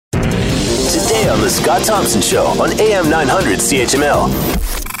Weekday on The Scott Thompson Show on AM 900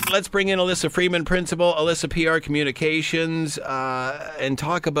 CHML. Let's bring in Alyssa Freeman, Principal, Alyssa PR Communications, and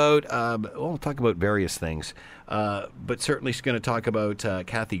talk about, various things. But certainly she's going to talk about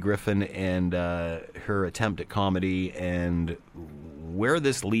Kathy Griffin and her attempt at comedy and where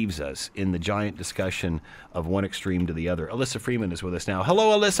this leaves us in the giant discussion of one extreme to the other. Alyssa Freeman is with us now.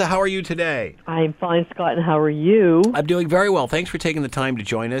 Hello, Alyssa. How are you today? I'm fine, Scott, and how are you? I'm doing very well. Thanks for taking the time to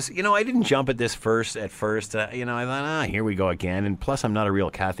join us. You know, I didn't jump at this at first. I thought, here we go again. And plus, I'm not a real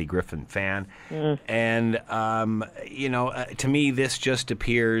Kathy Griffin fan. And, to me, this just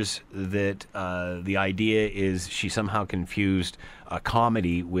appears that the idea is she somehow confused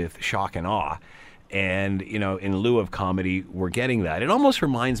comedy with shock and awe. And, in lieu of comedy, we're getting that. It almost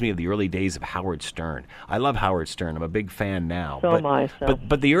reminds me of the early days of Howard Stern. I love Howard Stern. I'm a big fan now. So am I.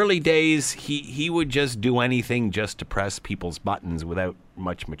 But the early days, he would just do anything just to press people's buttons without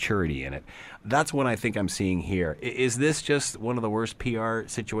much maturity in it. That's what I think I'm seeing here. Is this just one of the worst PR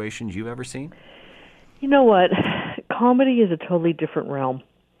situations you've ever seen? You know what? Comedy is a totally different realm.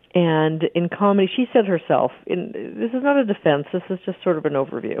 And in comedy, she said herself, this is not a defense, this is just sort of an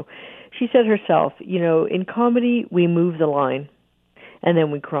overview. She said herself, in comedy, we move the line, and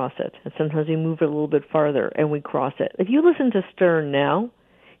then we cross it. And sometimes we move it a little bit farther, and we cross it. If you listen to Stern now,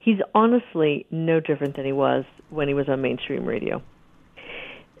 he's honestly no different than he was when he was on mainstream radio.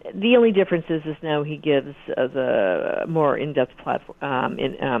 The only difference is now he gives the more in-depth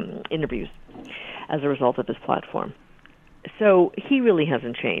interviews as a result of his platform. So he really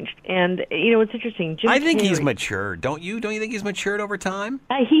hasn't changed. And, it's interesting. I think he's matured. Don't you? Don't you think he's matured over time?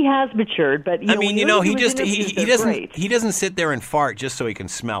 He has matured, but, he doesn't sit there and fart just so he can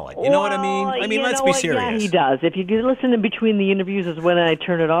smell it. You know what I mean? Let's be serious. Yeah, he does. If you listen in between the interviews is when I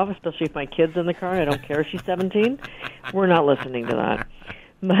turn it off, especially if my kid's in the car. I don't care if she's 17. We're not listening to that.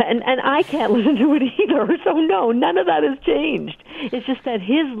 And I can't listen to it either, so no, none of that has changed. It's just that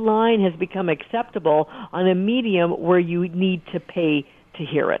his line has become acceptable on a medium where you need to pay to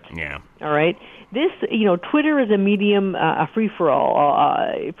hear it. Yeah. All right? This, Twitter is a medium, a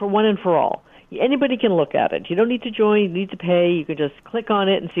free-for-all, for one and for all. Anybody can look at it. You don't need to join, you need to pay, you can just click on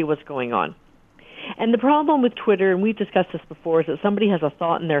it and see what's going on. And the problem with Twitter, and we've discussed this before, is that somebody has a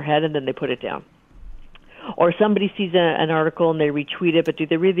thought in their head and then they put it down. Or somebody sees an article and they retweet it, but do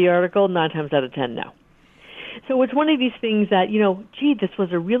they read the article? 9 times out of 10, no. So it's one of these things that, this was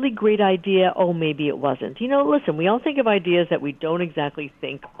a really great idea. Oh, maybe it wasn't. Listen, we all think of ideas that we don't exactly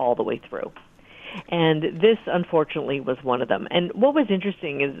think all the way through. And this, unfortunately, was one of them. And what was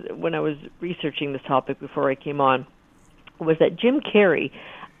interesting is when I was researching this topic before I came on was that Jim Carrey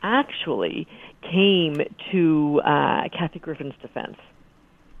actually came to Kathy Griffin's defense.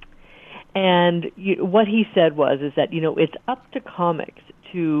 And what he said is that, it's up to comics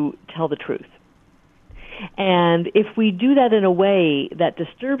to tell the truth. And if we do that in a way that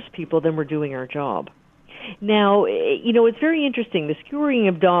disturbs people, then we're doing our job. Now, it's very interesting. The skewering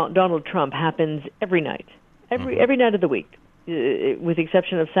of Donald Trump happens every night, every night of the week, with the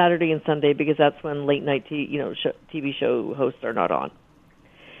exception of Saturday and Sunday, because that's when late-night TV show hosts are not on.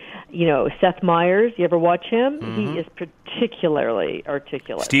 Seth Meyers, you ever watch him? Mm-hmm. He is particularly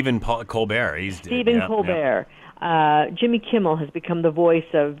articulate. Stephen Colbert. Colbert. Yeah. Jimmy Kimmel has become the voice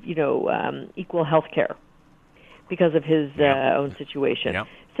of, equal health care because of his own situation. Yeah.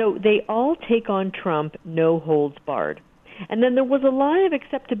 So they all take on Trump, no holds barred. And then there was a line of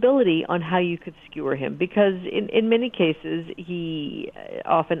acceptability on how you could skewer him, because in many cases he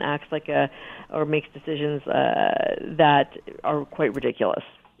often acts or makes decisions that are quite ridiculous,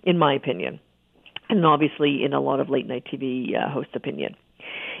 in my opinion, and obviously in a lot of late-night TV host opinion.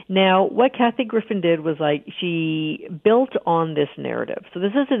 Now, what Kathy Griffin did was she built on this narrative. So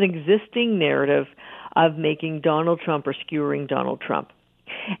this is an existing narrative of making Donald Trump or skewering Donald Trump.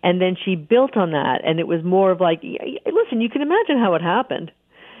 And then she built on that, and it was more of listen, you can imagine how it happened.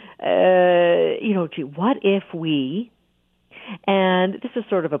 What if we... And this is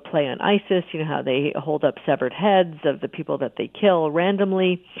sort of a play on ISIS, how they hold up severed heads of the people that they kill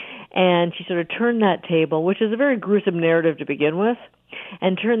randomly. And she sort of turned that table, which is a very gruesome narrative to begin with,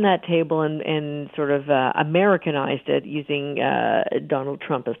 and turned that table and sort of Americanized it using Donald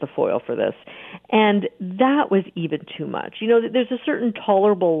Trump as the foil for this. And that was even too much. There's a certain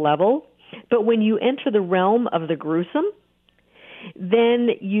tolerable level, but when you enter the realm of the gruesome, then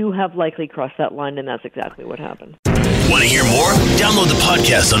you have likely crossed that line, and that's exactly what happened. Want to hear more? Download the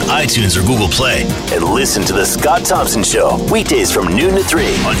podcast on iTunes or Google Play and listen to The Scott Thompson Show weekdays from noon to 3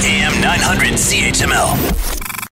 on AM 900 CHML.